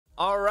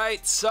All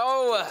right,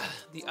 so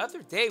the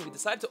other day we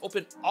decided to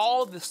open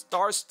all the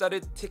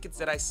star-studded tickets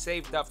that I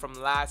saved up from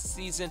last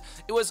season.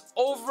 It was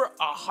over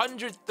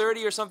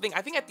 130 or something.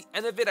 I think at the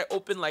end of it, I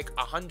opened like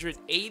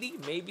 180,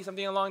 maybe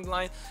something along the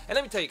line. And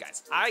let me tell you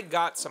guys, I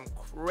got some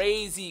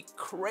crazy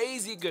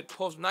good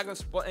pulls. I'm not gonna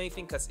spoil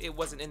anything because it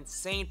was an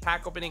insane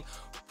pack opening.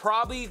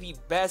 Probably the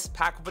best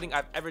pack opening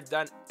I've ever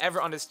done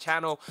on this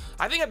channel.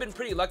 I think I've been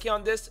pretty lucky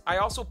on this. I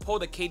also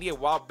pulled a KD a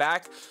while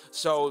back.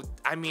 So,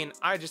 I mean,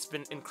 I've just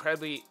been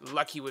incredibly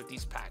lucky with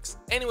these packs.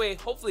 Anyway,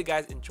 hopefully you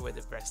guys enjoy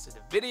the rest of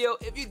the video.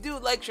 If you do,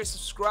 like, share,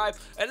 subscribe,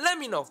 and let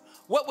me know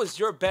what was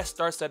your best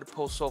star-studded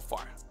pull so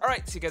far. All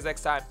right, see you guys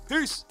next time.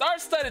 Peace.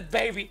 Star-studded,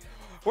 baby.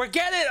 We're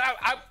getting it.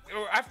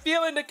 I'm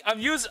feeling it. I'm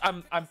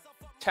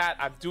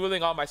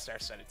dueling all my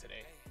star-studded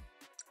today.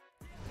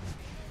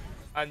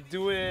 I'm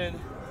doing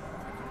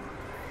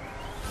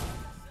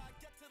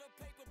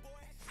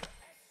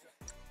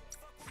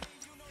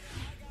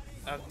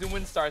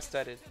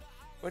star-studded.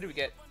 What do we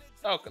get?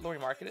 Oh, Lori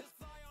market it.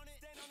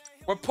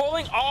 We're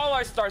pulling all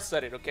our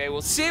star-studded, okay?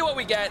 We'll see what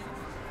we get.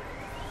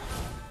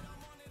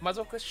 Might as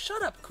well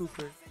shut up,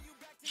 Cooper.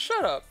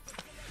 Shut up.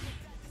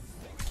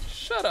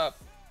 Shut up.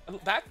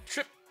 Back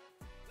trip.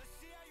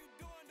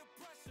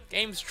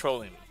 Game's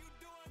trolling me.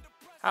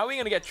 How are we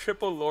gonna get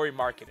triple Lori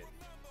marketed?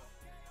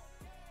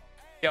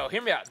 Yo,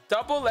 hear me out.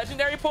 Double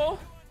legendary pull.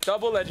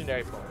 Double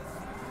legendary pull.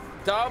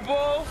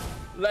 Double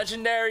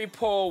legendary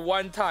pull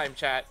one time,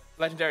 chat.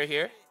 Legendary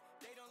here.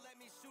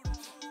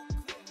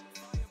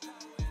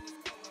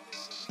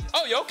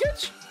 Oh,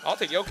 Jokic? I'll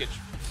take Jokic.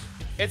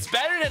 It's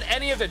better than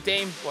any of the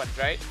Dame ones,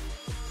 right?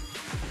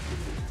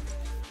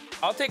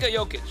 I'll take a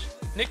Jokic.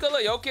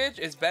 Nikola Jokic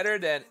is better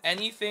than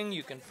anything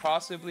you can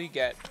possibly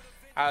get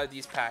out of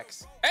these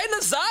packs. And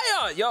the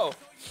Zion! Yo!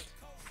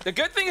 The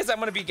good thing is I'm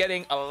going to be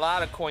getting a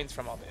lot of coins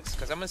from all this.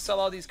 Because I'm going to sell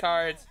all these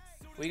cards.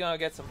 We're going to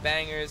get some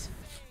bangers.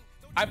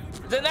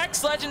 The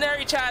next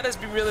legendary, chat, let's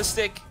be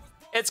realistic.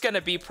 It's going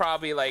to be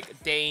probably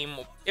like Dame.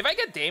 If I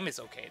get Dame, it's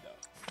okay,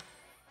 though.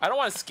 I don't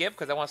want to skip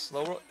because I want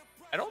slow roll.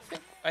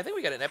 I think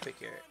we got an epic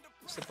here.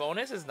 So the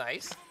bonus is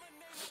nice.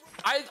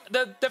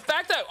 The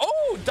fact that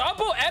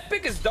double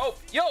epic is dope.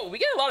 Yo, we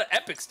get a lot of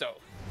epics though.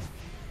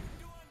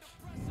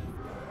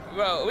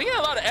 Bro, we get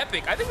a lot of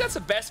epic. I think that's the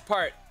best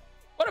part.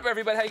 What up,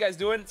 everybody? How you guys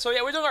doing? So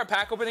yeah, we're doing our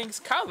pack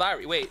openings. Kyle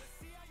Lowry, wait.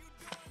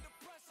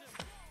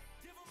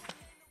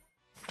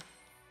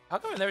 How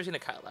come I've never seen a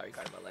Kyle Lowry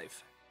card in my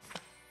life?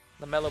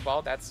 LaMelo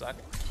Ball, that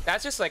sucked.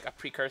 That's just like a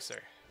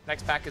precursor.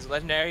 Next pack is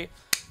legendary.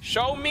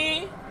 Show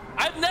me.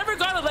 I've never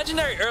gotten a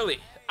legendary early.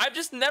 I've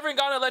just never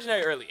gotten a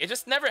legendary early. It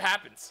just never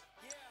happens.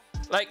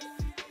 Like,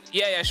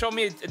 yeah, show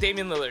me a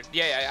Damian Lillard.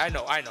 Yeah, I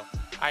know. I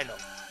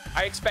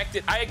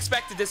expected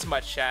this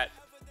much, chat.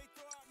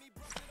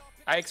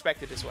 I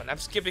expected this one. I'm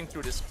skipping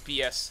through this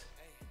BS.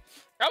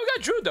 Oh, we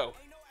got Drew, though.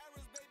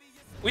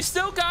 We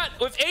still got,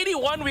 with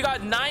 81, we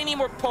got 90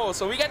 more pulls.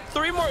 So we got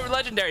 3 more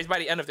legendaries by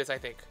the end of this, I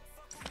think.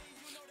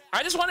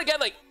 I just want to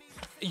get, like,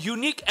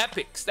 unique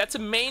epics. That's a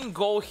main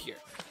goal here.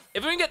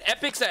 If we can get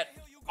epics that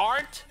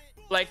aren't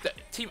like the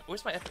team,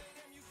 where's my epic?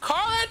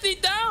 Karl Anthony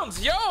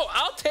Towns, yo,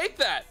 I'll take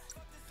that.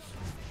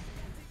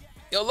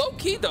 Yo, low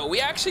key though, we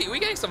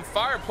getting some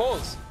fire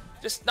pulls,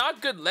 just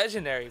not good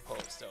legendary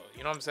pulls though.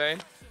 You know what I'm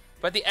saying?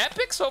 But the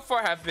epics so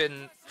far have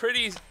been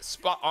pretty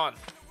spot on.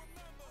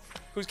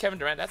 Who's Kevin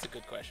Durant? That's a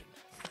good question.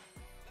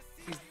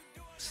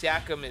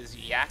 Siakam is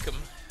Yakum,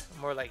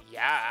 more like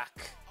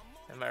Yak.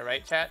 Am I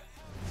right, chat?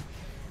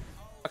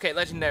 Okay,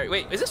 legendary.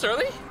 Wait, is this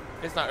early?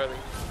 It's not early.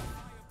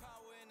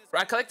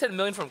 I collected 1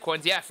 million from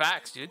coins. Yeah,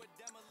 facts, dude.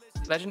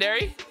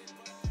 Legendary.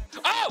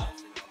 Oh!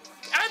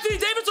 Anthony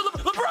Davis to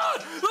LeBron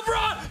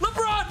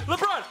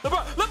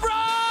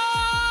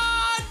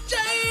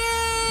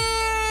James!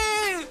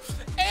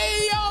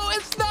 Hey, yo,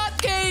 it's not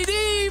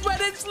KD,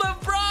 but it's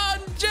LeBron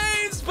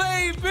James,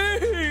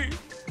 baby!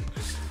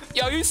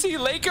 Yo, you see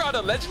Laker on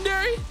a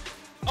legendary?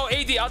 Oh,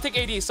 AD. I'll take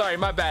AD. Sorry,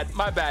 my bad.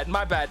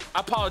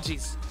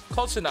 Apologies.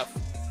 Close enough.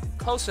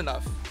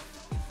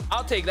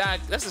 I'll take that.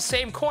 That's the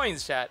same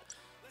coins, chat.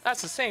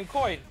 That's the same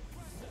coin.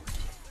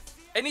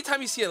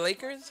 Anytime you see a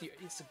Lakers,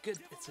 it's a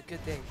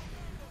good thing.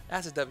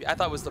 That's a W. I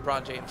thought it was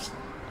LeBron James.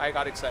 I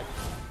got excited.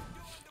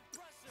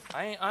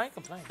 I ain't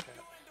complaining.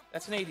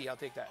 That's an AD. I'll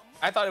take that.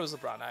 I thought it was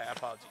LeBron. I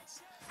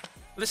apologize.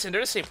 Listen,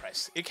 they're the same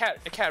price. It can't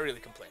really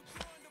complain.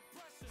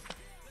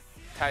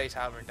 Tyler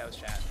Halliburton, that was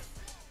chat.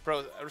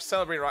 Bro,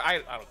 celebrating wrong. I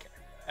don't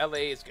care.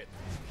 LA is good.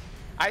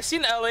 I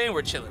seen LA and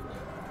we're chilling.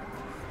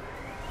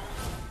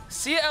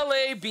 See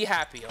LA, be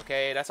happy.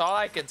 Okay, that's all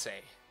I can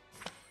say.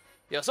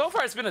 Yo, so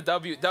far it's been a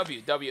W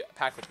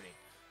pack opening.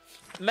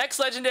 Next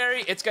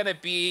legendary, it's gonna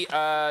be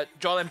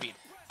Joel Embiid.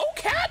 Oh,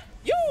 cat!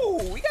 Yo,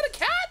 we got a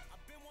cat.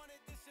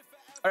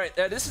 All right,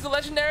 this is the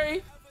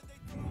legendary.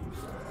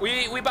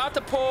 We about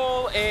to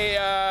pull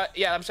a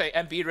yeah, I'm sorry,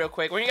 Embiid real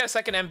quick. We're gonna get a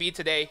second Embiid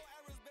today.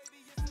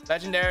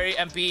 Legendary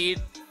Embiid.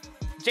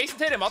 Jason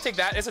Tatum, I'll take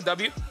that. It's a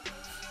W.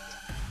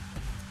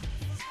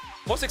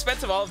 Most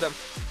expensive, all of them.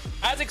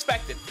 As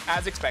expected.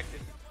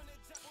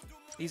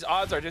 These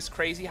odds are just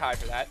crazy high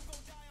for that.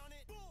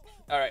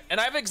 All right, and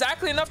I have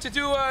exactly enough to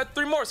do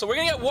 3 more. So we're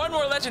gonna get 1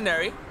 more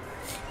legendary,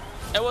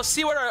 and we'll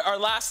see what our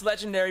last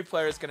legendary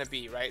player is gonna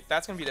be. Right,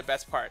 that's gonna be the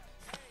best part.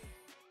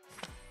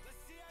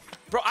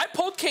 Bro, I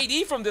pulled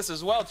KD from this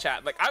as well,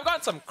 chat. Like, I've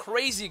got some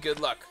crazy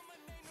good luck.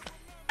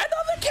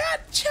 Another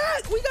cat,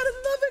 chat. We got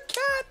another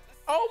cat.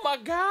 Oh my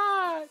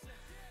god.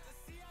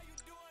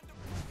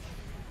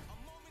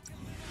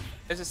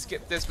 Let's just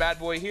skip this bad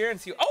boy here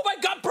and see. Oh my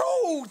god,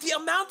 bro! The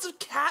amount of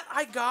cat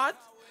I got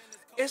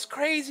is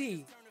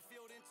crazy.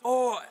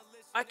 Oh,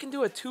 I can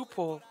do a 2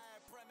 pull.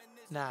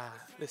 Nah,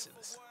 listen.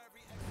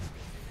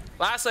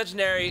 Last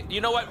legendary.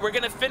 You know what? We're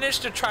gonna finish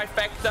the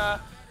trifecta.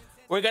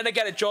 We're gonna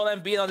get a Joel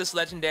Embiid on this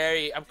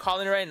legendary. I'm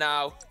calling it right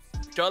now.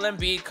 Joel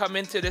Embiid come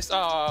into this.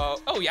 Oh,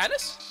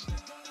 Giannis?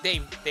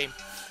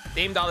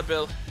 Dame dollar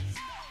bill.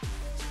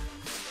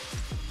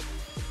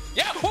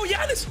 Yeah, oh,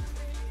 Giannis!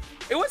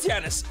 It was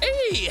Giannis.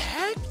 Hey,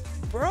 heck,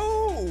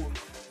 bro.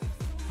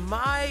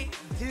 My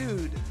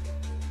dude.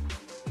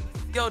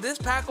 Yo, this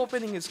pack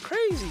opening is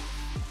crazy.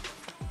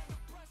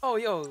 Oh,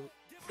 yo,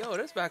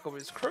 this pack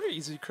opening is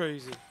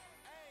crazy.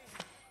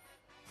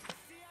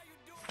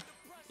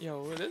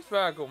 Yo, this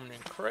pack opening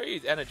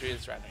crazy. Energy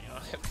is random, you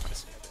know.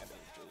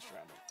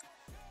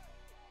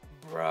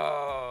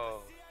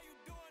 Bro.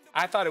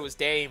 I thought it was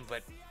Dame,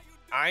 but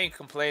I ain't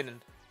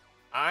complaining.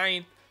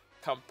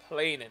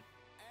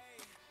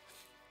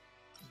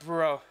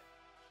 Bro.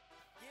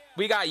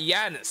 We got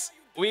Giannis.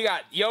 We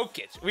got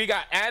Jokic. We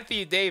got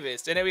Anthony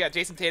Davis. And then we got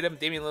Jason Tatum,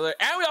 Damian Lillard.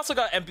 And we also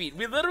got Embiid.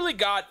 We literally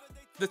got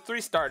the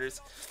 3 starters.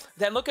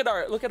 Then look at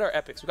our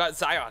epics. We got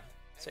Zion.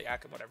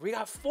 Siakam, whatever. We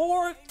got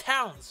 4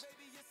 Towns.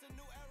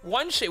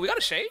 1 Shea. We got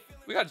a Shea.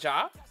 We got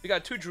Ja. We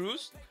got 2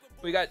 Drews.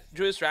 We got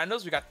Julius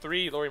Randles. We got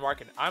 3 Laurie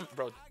Markkinen.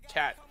 Bro,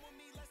 chat.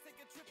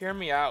 Hear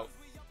me out.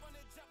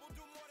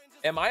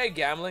 Am I a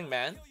gambling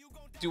man?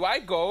 Do I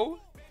go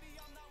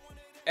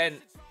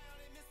and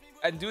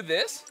do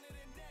this?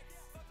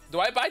 Do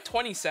I buy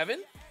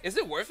 27? Is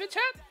it worth it,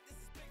 chat?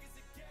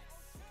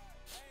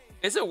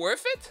 Is it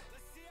worth it?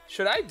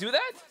 Should I do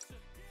that?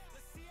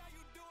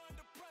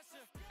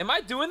 Am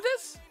I doing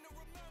this?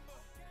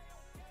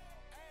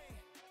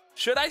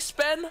 Should I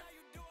spend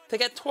to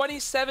get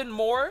 27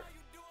 more?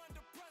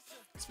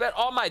 Spend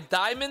all my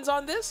diamonds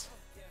on this?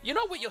 You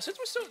know what, yo, since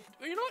we're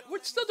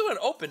still doing an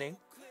opening.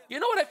 You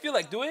know what I feel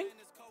like doing?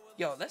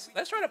 Yo, let's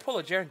try to pull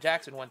a Jaren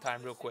Jackson one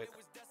time real quick.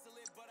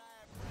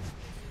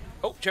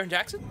 Oh, Jaren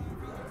Jackson?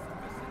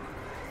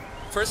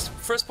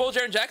 First pull,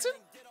 Jaren Jackson?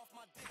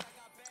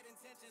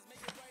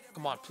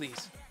 Come on,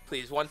 please.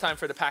 Please, one time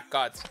for the pack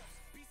gods.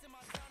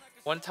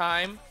 One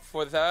time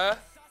for the...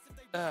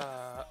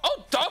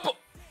 oh, double!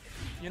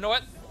 You know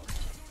what?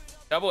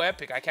 Double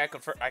epic. I can't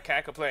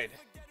complain.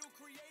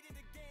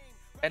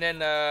 And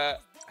then, I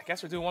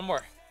guess we're doing 1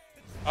 more.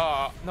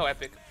 No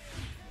epic.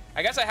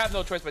 I guess I have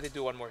no choice but to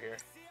do 1 more here.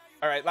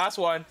 All right, last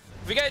one.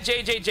 We got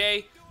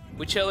JJJ.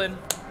 We chilling.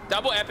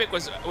 Double epic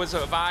was a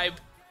vibe.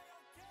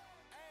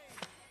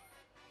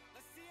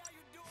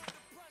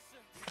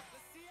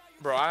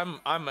 Bro,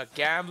 I'm a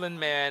gambling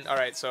man. All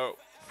right, so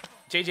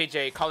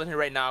JJJ, calling here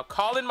right now.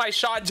 Calling my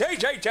shot,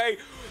 JJJ.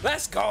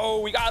 Let's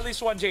go. We got at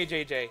least 1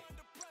 JJJ.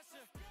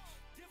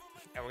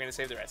 And we're gonna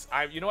save the rest.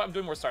 You know what? I'm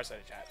doing more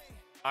star-studded, chat.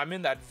 I'm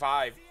in that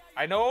vibe.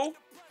 I know.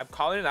 I'm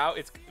calling it out.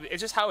 It's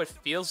just how it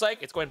feels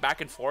like. It's going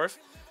back and forth.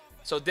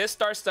 So this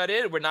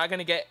star-studded, we're not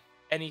gonna get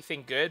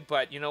anything good.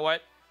 But you know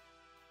what?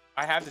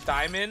 I have the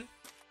diamond.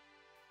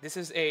 This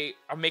is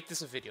I'll make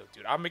this a video,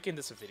 dude. I'm making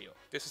this a video.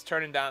 This is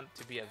turning down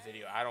to be a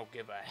video. I don't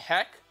give a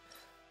heck.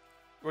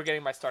 We're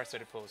getting my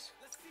star-studded pulls.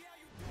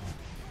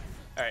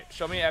 All right,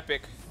 show me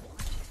epic.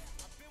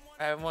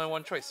 I have only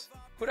 1 choice.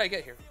 Who did I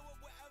get here?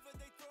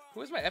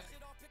 Who is my epic?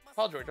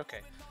 Paul George.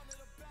 Okay.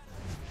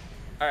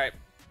 All right.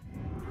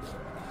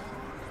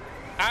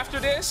 After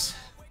this,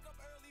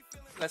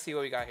 let's see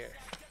what we got here.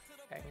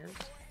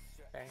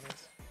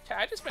 Bangers. Chat,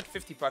 I just spent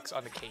 50 bucks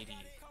on the KD.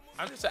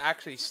 I'm just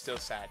actually still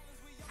sad.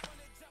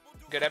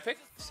 Good epic?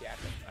 Seattle.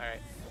 All right.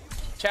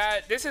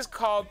 Chat, this is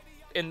called,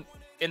 in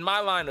my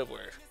line of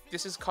work,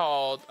 this is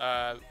called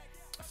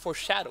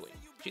foreshadowing.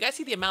 Do you guys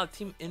see the amount of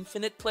Team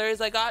Infinite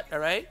players I got? All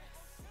right.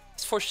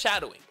 It's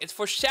foreshadowing. It's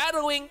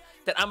foreshadowing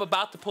that I'm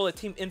about to pull a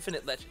Team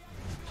Infinite legend.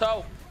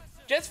 So,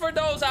 just for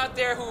those out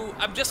there who,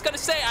 I'm just gonna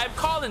say I'm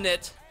calling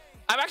it.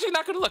 I'm actually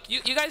not gonna look.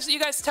 You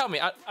guys tell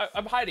me.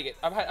 I'm hiding it.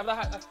 I'm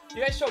not.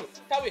 You guys show me.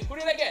 Tell me. Who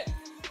did I get?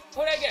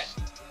 Who did I get?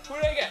 Who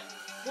did I get?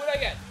 Who did I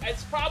get?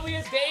 It's probably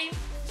a Dame,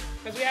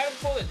 because we haven't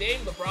pulled a Dame.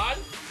 LeBron.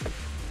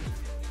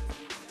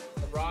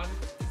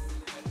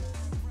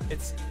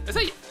 It's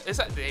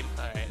a Dame.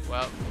 All right.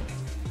 Well,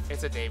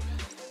 it's a Dame.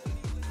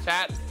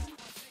 Chat.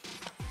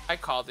 I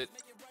called it.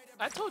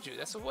 I told you.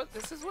 This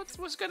is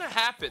what's gonna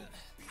happen.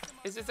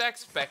 It's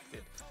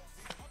expected.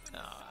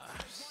 I'm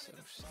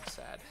so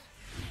sad.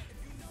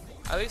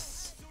 At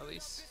least,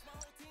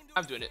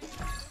 I'm doing it.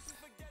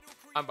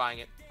 I'm buying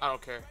it. I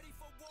don't care.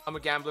 I'm a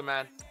gambler,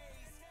 man.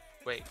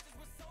 Wait.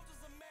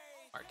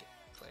 Market.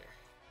 Player.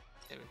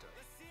 Inventory.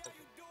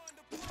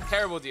 Okay.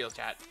 Terrible deal,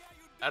 chat.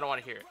 I don't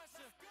want to hear it.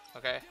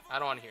 Okay? I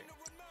don't want to hear it.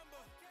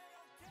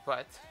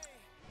 But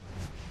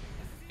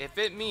if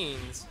it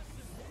means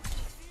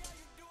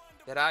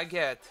that I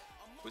get,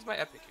 who's my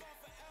epic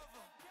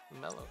here?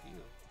 Mellow, you.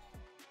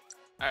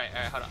 All right,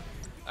 hold on.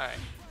 All right,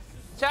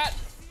 chat.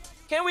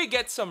 Can we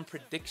get some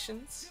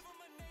predictions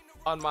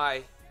on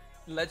my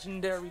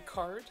legendary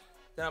card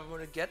that I'm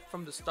gonna get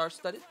from the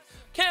star-studded?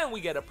 Can we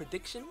get a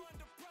prediction?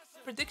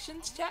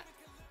 Predictions, chat?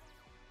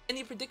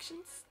 Any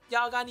predictions?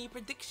 Y'all got any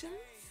predictions?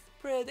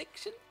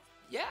 Prediction?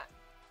 Yeah.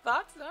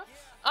 Thoughts? No?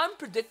 I'm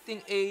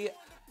predicting a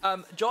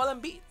Joel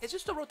Embiid. It's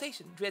just a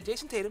rotation. We had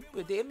Jason Tatum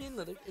with Damian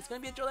Lillard. It's gonna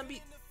be a Joel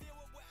Embiid,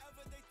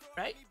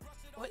 right?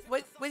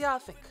 What y'all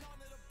think?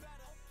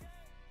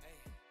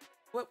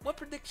 What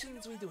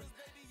predictions we doing?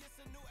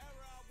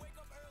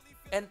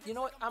 And you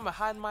know what? I'm gonna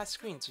hide my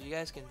screen so you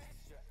guys can.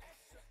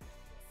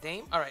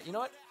 Dame. All right. You know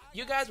what?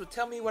 You guys would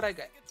tell me what I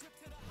got.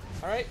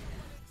 All right.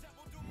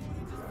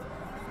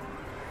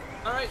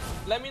 All right.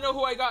 Let me know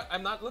who I got.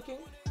 I'm not looking.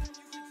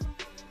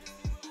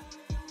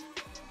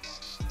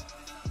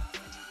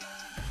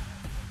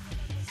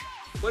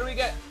 What do we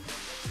get?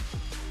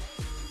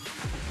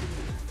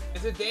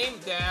 Is it Dame?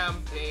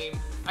 Damn, Dame.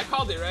 I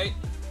called it, right?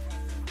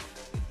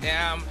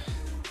 Damn.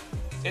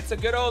 It's a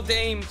good old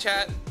Dame,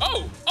 chat.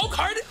 Oh,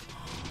 card.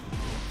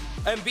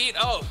 Embiid.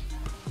 Oh.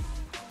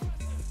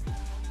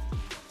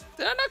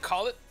 Did I not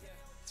call it?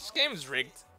 This game is rigged.